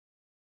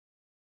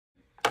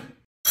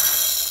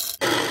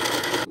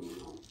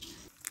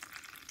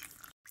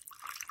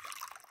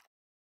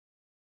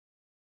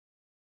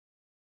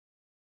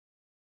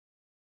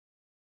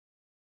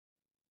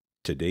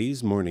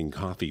Today's morning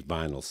coffee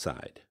vinyl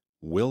side.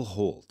 Will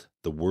Holt,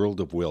 The World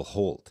of Will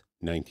Holt,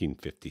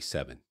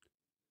 1957.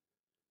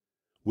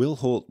 Will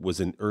Holt was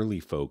an early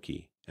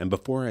folkie, and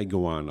before I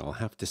go on, I'll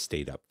have to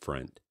state up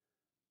front.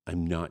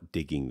 I'm not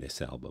digging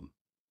this album.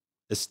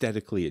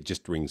 Aesthetically, it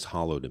just rings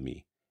hollow to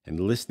me, and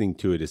listening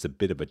to it is a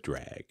bit of a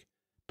drag,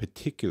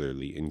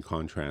 particularly in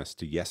contrast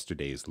to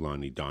yesterday's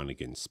Lonnie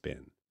Donegan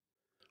spin,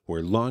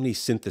 where Lonnie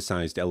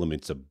synthesized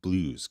elements of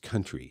blues,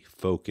 country,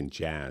 folk, and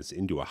jazz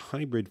into a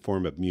hybrid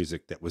form of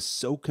music that was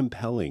so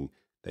compelling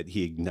that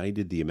he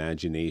ignited the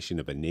imagination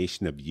of a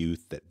nation of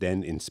youth that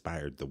then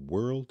inspired the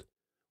world.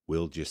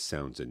 Will just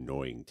sounds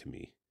annoying to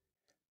me.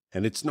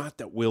 And it's not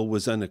that Will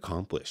was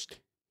unaccomplished.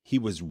 He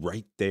was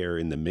right there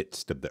in the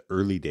midst of the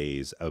early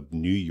days of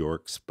New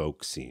York's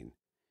folk scene,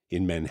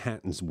 in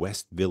Manhattan's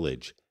West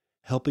Village,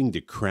 helping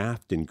to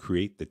craft and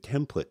create the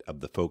template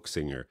of the folk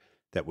singer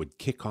that would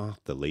kick off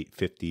the late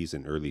 50s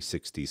and early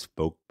 60s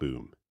folk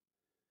boom.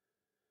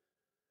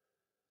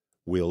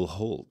 Will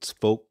Holt's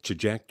folk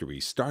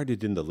trajectory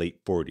started in the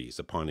late 40s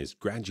upon his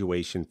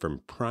graduation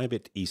from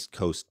private East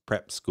Coast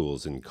prep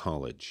schools in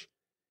college.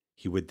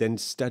 He would then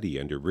study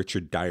under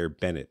Richard Dyer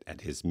Bennett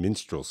at his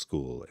minstrel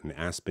school in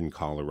Aspen,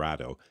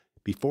 Colorado,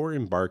 before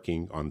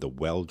embarking on the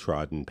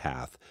well-trodden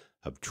path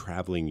of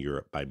traveling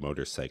Europe by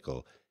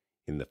motorcycle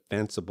in the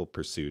fanciful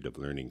pursuit of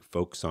learning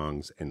folk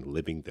songs and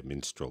living the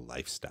minstrel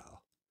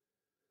lifestyle.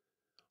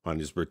 On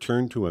his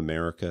return to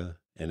America,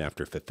 and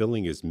after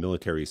fulfilling his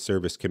military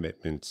service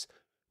commitments,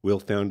 Will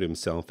found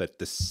himself at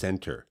the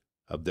center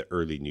of the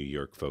early New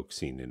York folk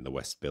scene in the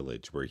West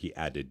Village, where he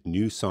added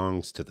new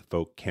songs to the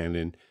folk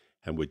canon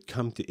and would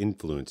come to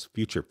influence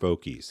future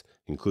folkies,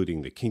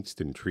 including the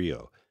Kingston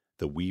Trio,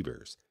 the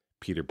Weavers,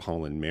 Peter,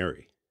 Paul, and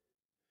Mary.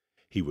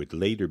 He would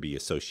later be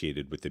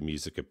associated with the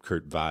music of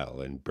Kurt Weill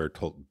and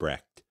Bertolt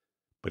Brecht,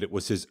 but it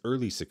was his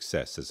early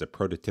success as a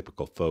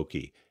prototypical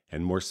folkie,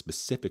 and more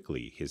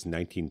specifically his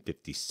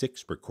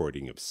 1956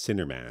 recording of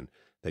Sinnerman,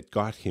 that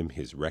got him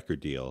his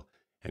record deal,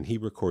 and he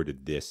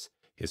recorded this,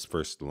 his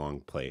first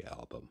long-play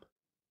album.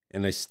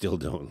 And I still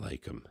don't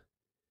like him.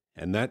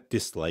 And that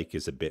dislike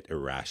is a bit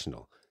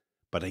irrational,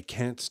 but I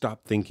can't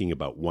stop thinking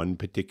about one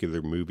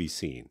particular movie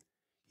scene.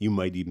 You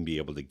might even be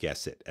able to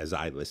guess it as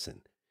I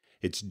listen.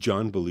 It's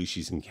John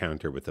Belushi's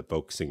encounter with a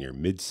folk singer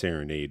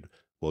mid-serenade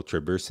while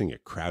traversing a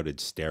crowded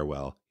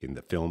stairwell in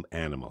the film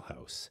Animal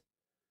House.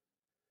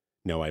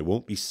 Now, I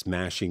won't be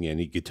smashing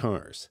any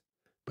guitars,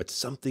 but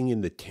something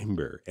in the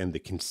timbre and the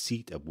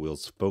conceit of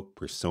Will's folk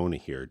persona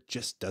here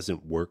just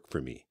doesn't work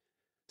for me.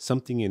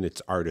 Something in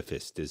its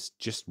artifice is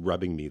just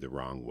rubbing me the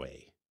wrong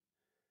way.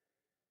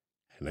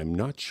 And I'm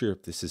not sure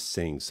if this is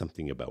saying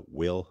something about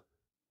Will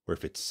or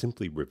if it's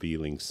simply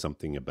revealing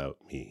something about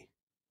me.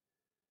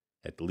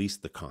 At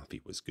least the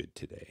coffee was good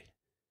today.